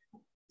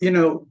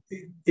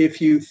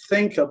 if you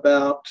think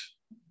about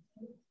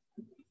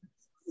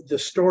the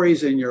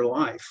stories in your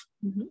life,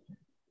 mm-hmm.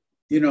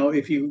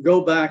 If you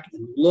go back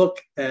and look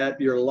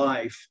at your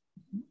life,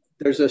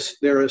 there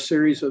are a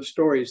series of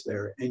stories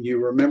there, and you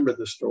remember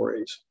the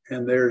stories.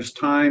 And there's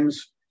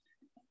times,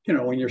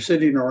 when you're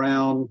sitting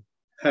around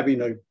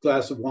having a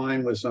glass of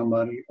wine with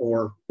somebody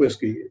or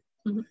whiskey,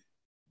 mm-hmm.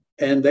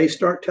 and they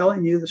start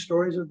telling you the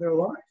stories of their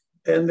life,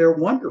 and they're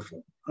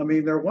wonderful. I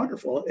mean, they're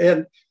wonderful.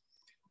 And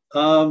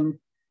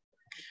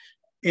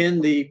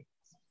in the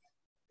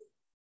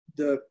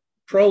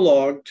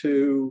prologue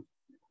to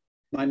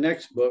my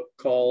next book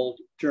called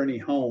Journey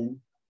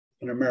Home,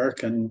 An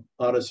American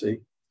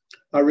Odyssey,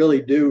 I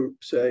really do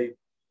say,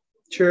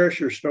 cherish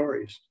your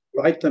stories.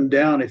 Write them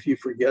down if you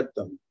forget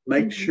them.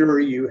 Make mm-hmm. sure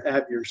you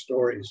have your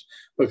stories,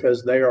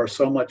 because they are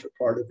so much a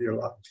part of your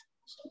life.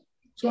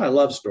 So I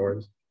love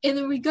stories.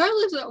 And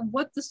regardless of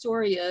what the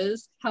story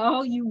is,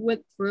 how you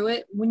went through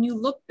it, when you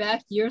look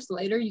back years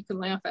later, you can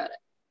laugh at it.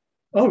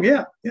 Oh,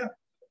 yeah, yeah.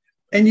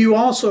 And you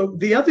also,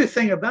 the other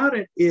thing about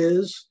it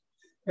is,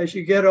 as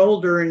you get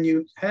older and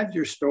you have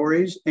your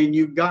stories and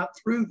you got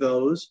through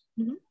those,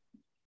 mm-hmm.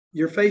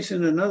 you're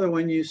facing another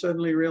one, you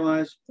suddenly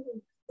realize,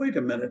 wait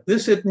a minute,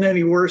 this isn't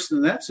any worse than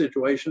that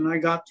situation. I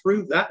got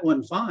through that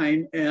one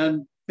fine,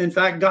 and in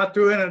fact got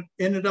through it and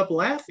ended up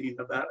laughing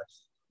about it.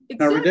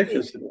 Exactly. How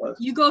ridiculous it was.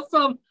 You go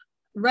from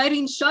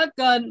riding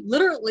shotgun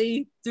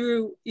literally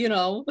through,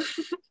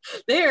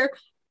 there.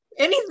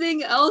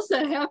 Anything else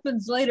that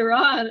happens later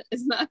on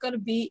is not going to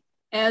be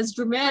as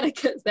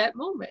dramatic as that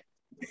moment.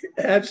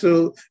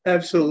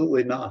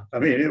 Absolutely not. I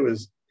mean,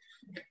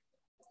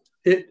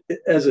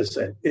 as I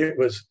said, it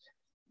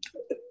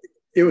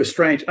was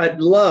strange.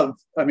 I'd love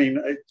for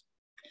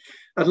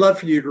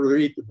you to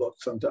read the book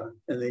sometime,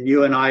 and then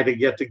you and I to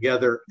get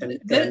together. And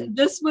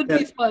this would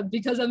be fun,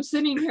 because I'm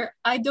sitting here.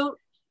 I don't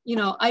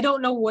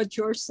know what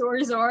your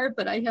stories are,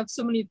 but I have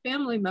so many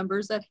family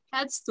members that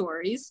had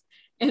stories,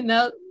 and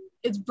now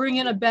it's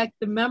bringing back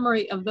the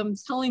memory of them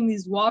telling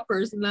these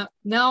whoppers. And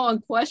now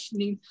I'm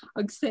questioning.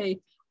 I'll say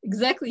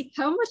exactly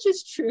how much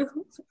is true.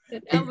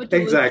 And how much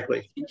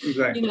exactly.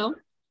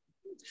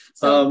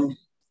 So,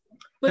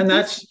 and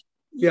that's,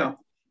 yeah.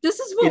 This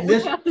is what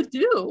we have to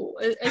do.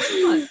 It's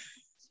fun.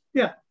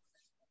 Yeah.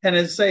 And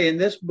as I say, in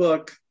this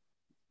book,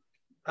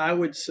 I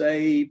would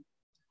say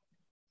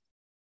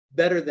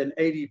better than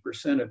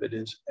 80% of it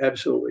is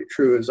absolutely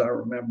true as I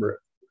remember it.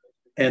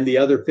 And the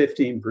other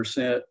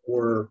 15%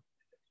 were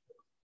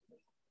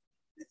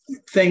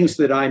things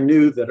that I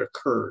knew that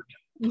occurred.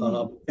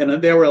 Mm-hmm.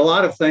 And there were a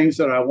lot of things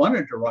that I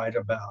wanted to write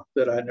about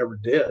that I never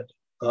did.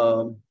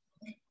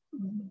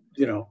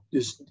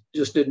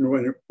 Just didn't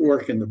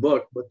work in the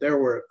book, but there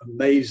were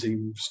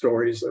amazing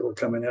stories that were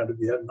coming out of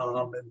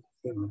Vietnam,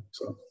 and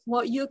so.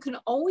 Well, you can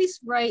always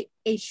write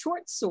a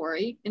short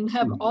story and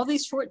have mm-hmm. all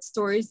these short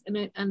stories in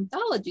an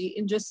anthology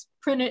and just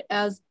print it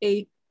as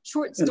a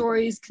short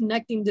stories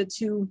connecting the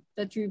two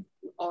that you've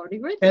already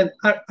written. And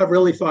I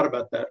really thought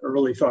about that. I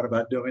really thought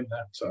about doing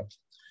that. So.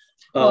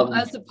 Well,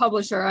 as a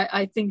publisher,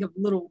 I think of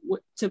little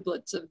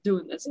tidbits of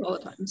doing this all the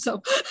time.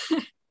 So.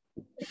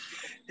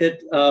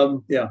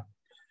 Yeah.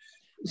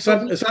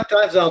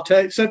 Sometimes I'll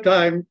tell you,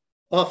 sometime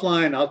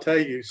offline, I'll tell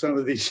you some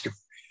of these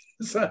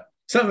stories,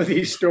 some of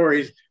these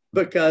stories,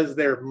 because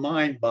they're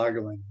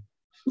mind-boggling.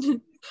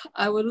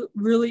 I would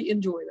really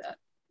enjoy that.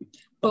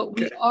 But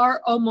okay. We are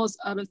almost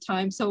out of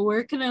time. So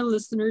where can our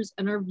listeners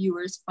and our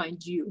viewers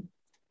find you?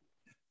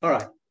 All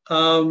right.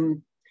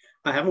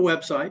 I have a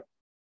website,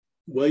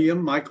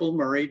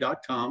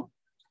 williammichaelmurray.com.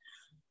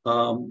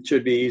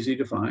 Should be easy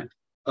to find.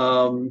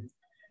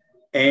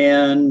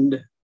 And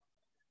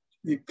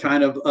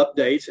kind of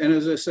updates. And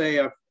as I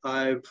say,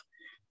 I've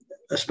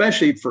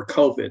especially for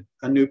COVID,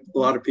 I knew a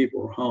lot of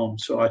people were home.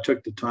 So I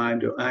took the time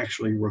to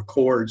actually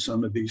record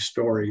some of these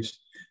stories,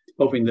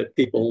 hoping that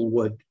people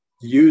would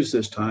use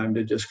this time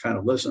to just kind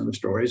of listen to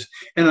stories.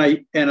 And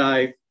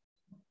I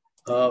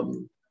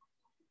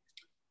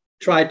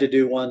tried to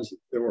do ones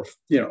that were,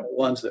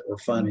 ones that were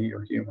funny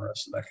or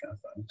humorous and that kind of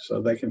thing.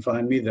 So they can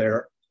find me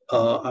there.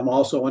 I'm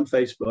also on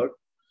Facebook.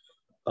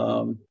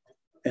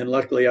 And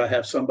luckily I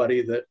have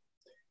somebody that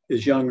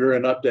is younger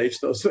and updates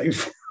those things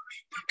for me,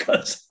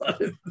 because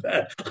other than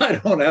that, I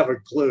don't have a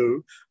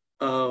clue.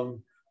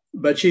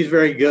 But she's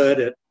very good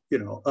at,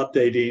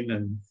 updating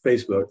and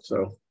Facebook.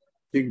 So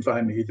you can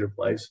find me either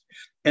place.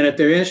 And if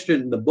they're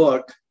interested in the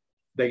book,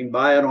 they can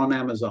buy it on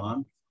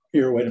Amazon.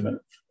 Here, wait a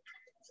minute.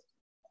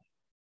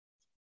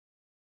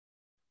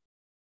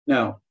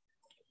 Now,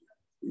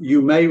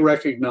 you may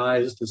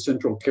recognize the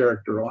central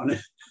character on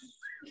it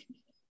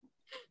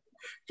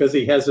because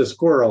he has a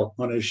squirrel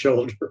on his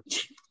shoulder.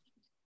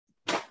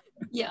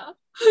 Yeah.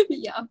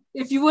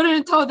 If you wouldn't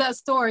have told that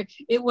story,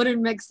 it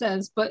wouldn't make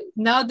sense. But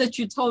now that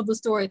you told the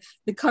story,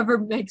 the cover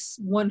makes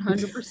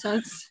 100%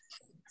 sense.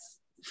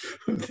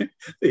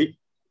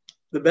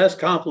 the best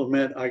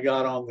compliment I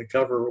got on the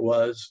cover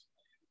was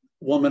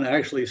a woman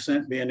actually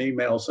sent me an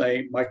email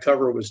saying my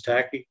cover was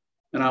tacky.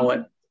 And I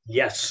went,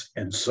 yes,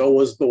 and so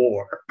was the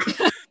war.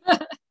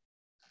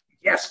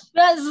 Yes.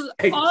 That's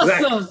exactly.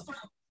 awesome.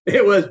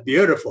 It was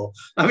beautiful.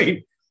 I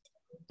mean,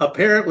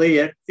 apparently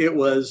it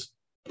was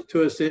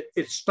to us,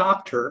 it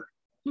stopped her.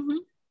 Mm-hmm.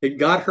 It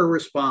got her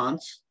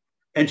response.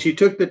 And she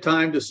took the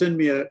time to send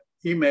me an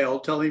email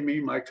telling me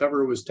my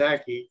cover was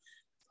tacky.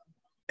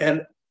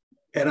 And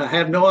I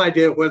have no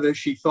idea whether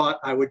she thought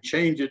I would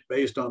change it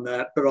based on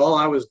that, but all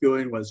I was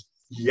doing was,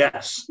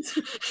 yes,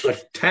 a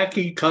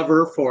tacky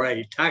cover for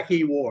a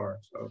tacky war.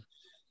 So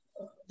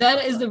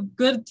that is a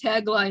good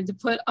tagline to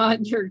put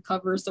on your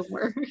cover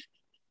somewhere.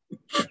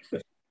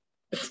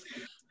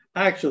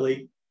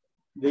 Actually,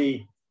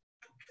 by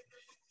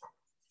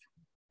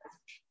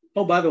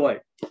the way,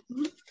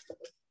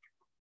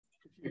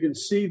 you can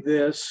see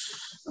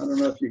this. I don't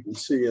know if you can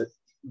see it,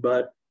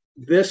 but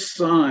this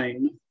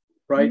sign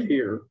right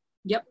here.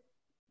 Yep.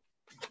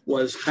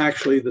 Was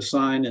actually the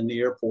sign in the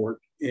airport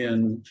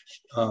in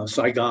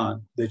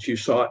Saigon that you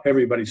saw,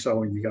 everybody saw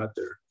when you got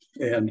there.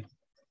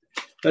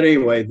 But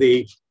anyway,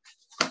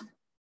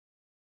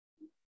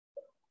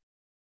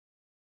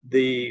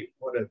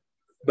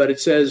 but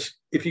it says,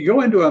 if you go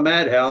into a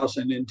madhouse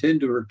and intend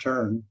to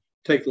return,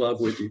 take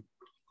love with you.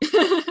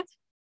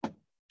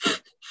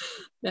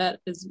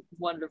 That is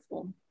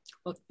wonderful.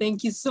 Well,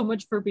 thank you so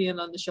much for being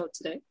on the show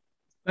today.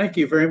 Thank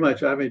you very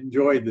much. I've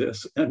enjoyed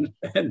this. And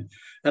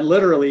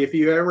literally, if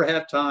you ever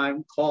have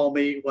time, call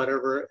me,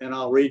 whatever, and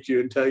I'll read you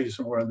and tell you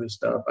some more of this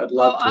stuff. I'd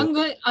love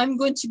to. I'm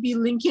going to be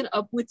linking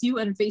up with you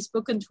on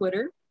Facebook and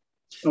Twitter.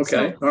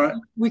 Okay. So all right.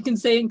 We can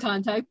stay in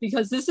contact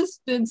because this has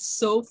been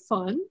so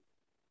fun.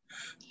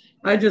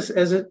 I just,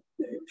 as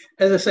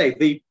I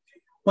say,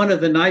 one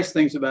of the nice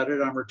things about it,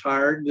 I'm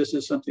retired. This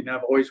is something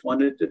I've always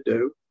wanted to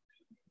do.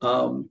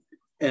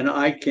 And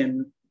I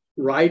can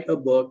write a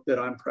book that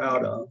I'm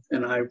proud of.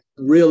 And I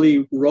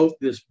really wrote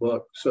this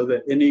book so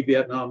that any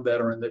Vietnam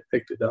veteran that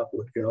picked it up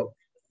would go,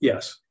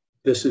 yes,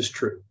 this is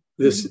true.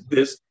 This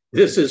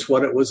is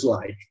what it was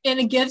like. And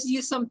it gives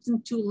you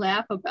something to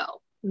laugh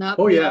about.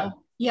 Yeah.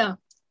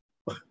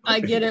 I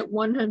get it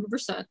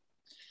 100%.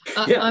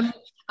 Yeah.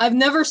 I've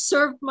never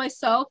served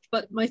myself,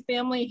 but my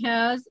family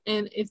has.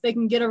 And if they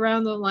can get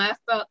around and laugh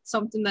about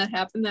something that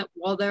happened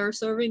while they were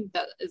serving,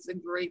 that is a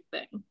great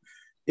thing.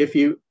 If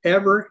you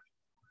ever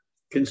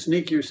can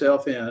sneak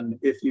yourself in,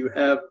 if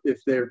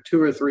there are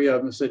 2 or 3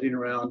 of them sitting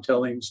around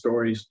telling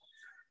stories,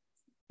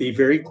 be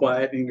very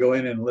quiet and go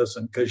in and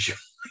listen, because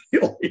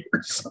you'll hear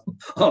some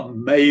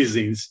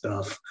amazing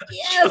stuff.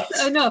 Yes,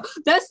 I know.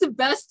 That's the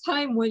best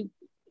time when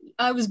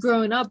I was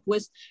growing up,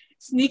 was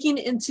sneaking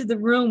into the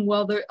room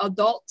while the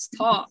adults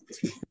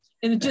talked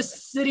and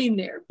just sitting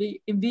there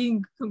and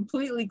being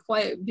completely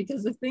quiet,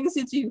 because the things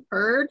that you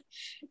heard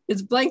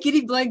is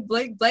blankety blank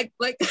blank blank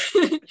blank.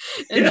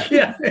 And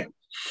yeah.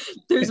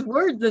 There's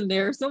words in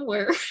there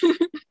somewhere.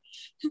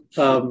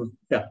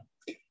 Yeah.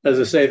 As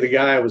I say, the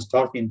guy I was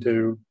talking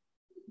to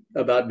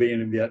about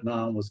being in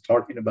Vietnam was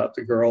talking about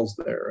the girls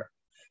there.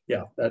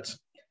 Yeah, that's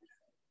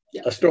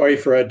a story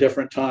for a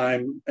different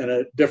time and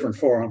a different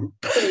forum.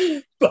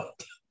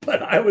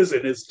 But I was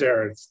in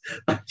hysterics.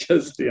 I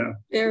just,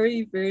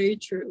 Very, very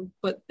true.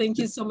 But thank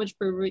you so much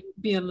for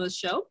being on the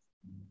show.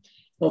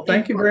 Well,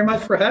 thank you very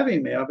much for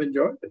having me. I've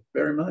enjoyed it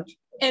very much.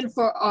 And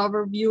for all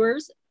our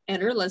viewers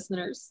and our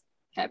listeners,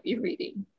 happy reading.